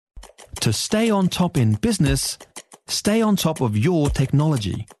To stay on top in business, stay on top of your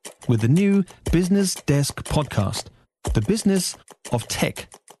technology with the new Business Desk podcast, The Business of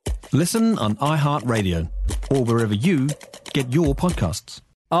Tech. Listen on iHeartRadio or wherever you get your podcasts.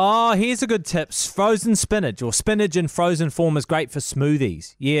 Oh, here's a good tip. Frozen spinach or spinach in frozen form is great for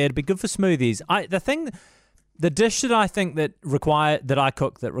smoothies. Yeah, it'd be good for smoothies. The dish that I think that I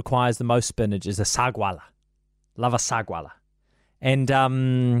cook that requires the most spinach is a sagwala. Love a sagwala.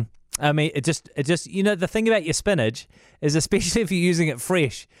 And I mean, it just the thing about your spinach is, especially if you're using it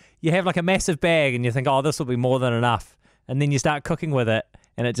fresh, you have like a massive bag and you think, oh, this will be more than enough. And then you start cooking with it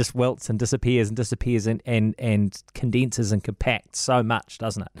and it just wilts and disappears and condenses and compacts so much,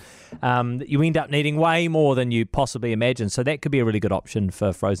 doesn't it? That you end up needing way more than you possibly imagined. So that could be a really good option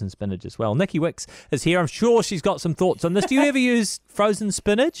for frozen spinach as well. Nikki Wicks is here. I'm sure she's got some thoughts on this. Do you ever use frozen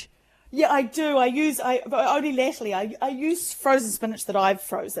spinach? Yeah, I do. Only latterly, I use frozen spinach that I've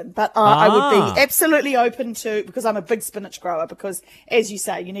frozen, but I would be absolutely open to, because I'm a big spinach grower, because as you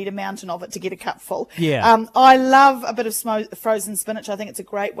say, you need a mountain of it to get a cup full. Yeah. I love a bit of frozen spinach. I think it's a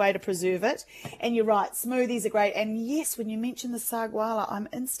great way to preserve it. And you're right, smoothies are great. And yes, when you mention the sagwala, I'm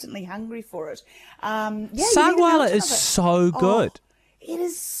instantly hungry for it. Sagwala is so good. It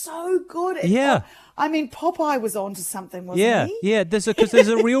is so good. Yeah. I mean, Popeye was onto something, wasn't he? Yeah. There's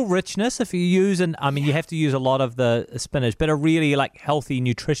a real richness if you use, and I mean, you have to use a lot of the spinach, but a really like healthy,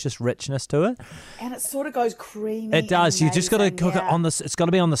 nutritious richness to it. And it sort of goes creamy. It does. You just got to cook it on It's got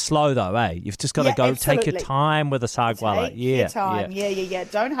to be on the slow though, eh? You've just got to go take your time with the sagwala. Take your time. Yeah.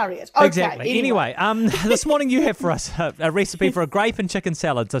 Don't hurry it. Okay, exactly. Anyway, this morning you have for us a recipe for a grape and chicken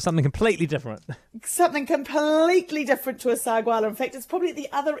salad, so something completely different. Something completely different to a sagwala. In fact, it's probably at the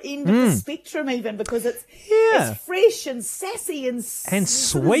other end of the spectrum even, because it's fresh and sassy and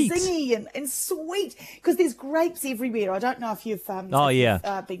sweet. Zingy and sweet, because there's grapes everywhere. I don't know if you've been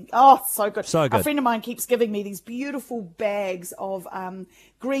so good. A friend of mine keeps giving me these beautiful bags of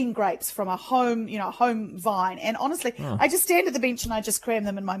green grapes from a home vine, and honestly, I just stand at the bench and I just cram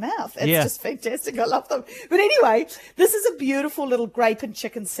them in my mouth. It's just fantastic. I love them. But anyway, this is a beautiful little grape and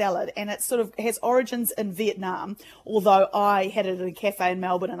chicken salad, and it sort of has origins in Vietnam, although I had it at a cafe in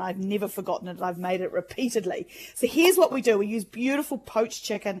Melbourne and I've never forgotten it. I've made it repeatedly. So here's what we do. We use beautiful poached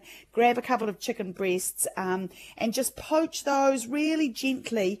chicken, grab a couple of chicken breasts, and just poach those really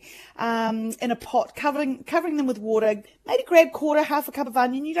gently in a pot, covering them with water. Maybe grab half a cup of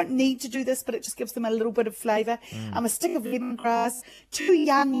onion. You don't need to do this, but it just gives them a little bit of flavour. A stick of lemongrass, 2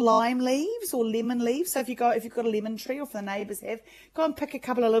 young lime leaves or lemon leaves. So if you've got a lemon tree, or if the neighbours have, go and pick a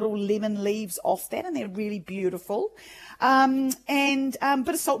couple of little lemon leaves off that, and they're really beautiful. And a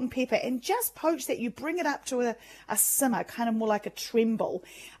bit of salt and pepper, and just poach that. You bring it up to a simmer, kind of more like a tremble,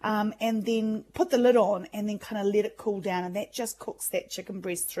 and then put the lid on, and then kind of let it cool down, and that just cooks that chicken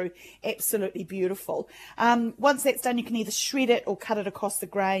breast through. Absolutely beautiful. Once that's done, you can either shred it or cut it across the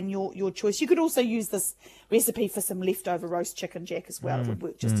grain, your choice. You could also use this recipe for some leftover roast chicken, Jack, as well. It would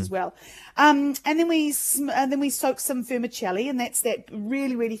work just as well. And then we soak some vermicelli, and that's that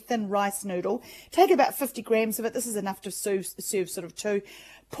really, really thin rice noodle. Take about 50 grams of it. This is enough to serve sort of 2.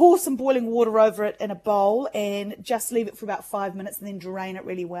 Pour some boiling water over it in a bowl and just leave it for about 5 minutes, and then drain it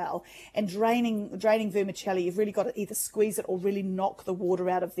really well. And draining vermicelli, you've really got to either squeeze it or really knock the water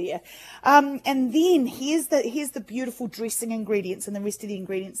out of there. And then here's the beautiful dressing ingredients and the rest of the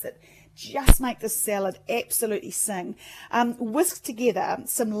ingredients that just make the salad absolutely sing. Whisk together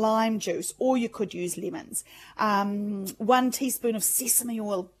some lime juice, or you could use lemons. 1 teaspoon of sesame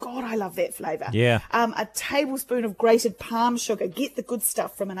oil. God, I love that flavour. Yeah. A tablespoon of grated palm sugar. Get the good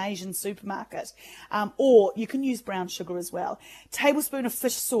stuff from an Asian supermarket. Or you can use brown sugar as well. Tablespoon of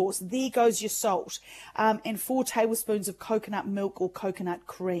fish sauce. There goes your salt. And 4 tablespoons of coconut milk or coconut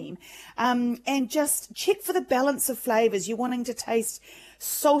cream. And just check for the balance of flavours. You're wanting to taste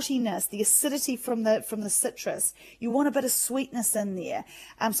saltiness, the acidity from the citrus. You want a bit of sweetness in there.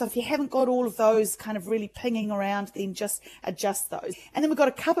 So if you haven't got all of those kind of really pinging around, then just adjust those. And then we've got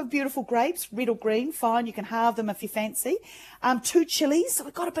a cup of beautiful grapes, red or green, fine. You can halve them if you fancy. 2 chilies. So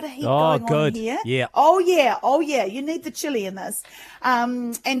we've got a bit of heat going on here. Yeah. Oh yeah. You need the chili in this.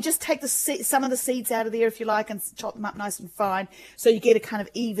 And just take some of the seeds out of there if you like, and chop them up nice and fine, so you get a kind of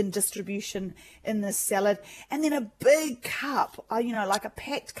even distribution in this salad. And then a big cup, like a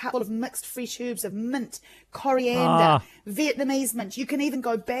packed cup of mixed fresh herbs of mint, coriander, Vietnamese mint. You can even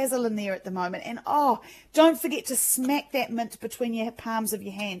go basil in there at the moment. And don't forget to smack that mint between your palms of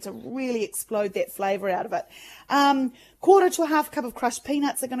your hand to really explode that flavour out of it. 1/4 to 1/2 cup of crushed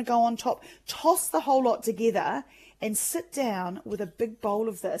peanuts are going to go on top. Toss the whole lot together and sit down with a big bowl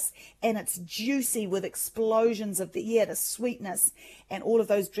of this, and it's juicy with explosions of the sweetness and all of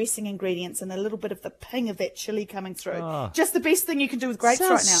those dressing ingredients and a little bit of the ping of that chili coming through. Just the best thing you can do with grapes right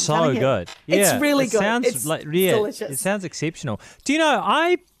now. So good. Yeah, it's really good. It's delicious. It sounds exceptional. Do you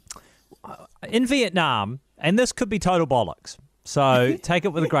know, in Vietnam, and this could be total bollocks, so take it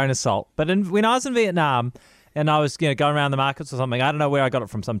with a grain of salt, but when I was in Vietnam and I was going around the markets or something, I don't know where I got it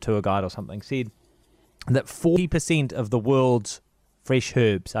from, some tour guide or something, said that 40% of the world's fresh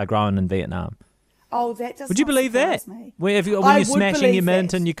herbs are grown in Vietnam. Oh, that doesn't. Would you believe that? Me. When you're smashing your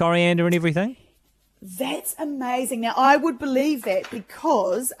mint and your coriander and everything? That's amazing. Now, I would believe that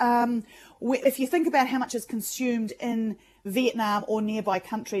because if you think about how much is consumed in Vietnam or nearby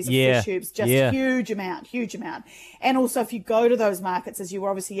countries of fresh herbs, just huge amount. And also if you go to those markets, as you were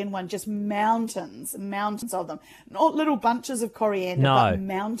obviously in one, just mountains of them. Not little bunches of coriander, but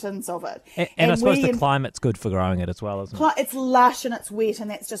mountains of it. And I suppose the climate's good for growing it as well, isn't it? It's lush and it's wet,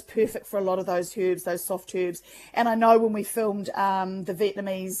 and that's just perfect for a lot of those herbs, those soft herbs. And I know when we filmed the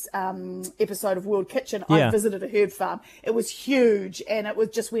Vietnamese episode of World Kitchen, I visited a herb farm. It was huge, and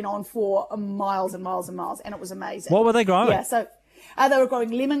it just went on for miles and miles and miles, and it was amazing. What were they growing? Yeah, so they were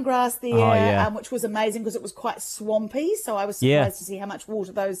growing lemongrass there, which was amazing because it was quite swampy. So I was surprised to see how much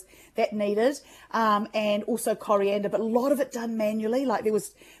water that needed, and also coriander, but a lot of it done manually. Like there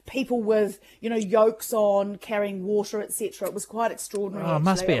was people with yokes on carrying water, etc. It was quite extraordinary. It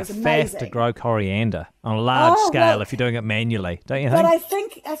must be a faff to grow coriander on a large scale if you're doing it manually, don't you think? But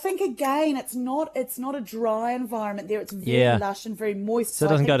I think again, it's not a dry environment there. It's very lush and very moist. So it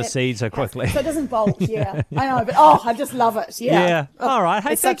doesn't go to seed so quickly. So it doesn't bolt. I know, but I just love it. Yeah. All right.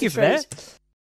 Hey, thank you for that.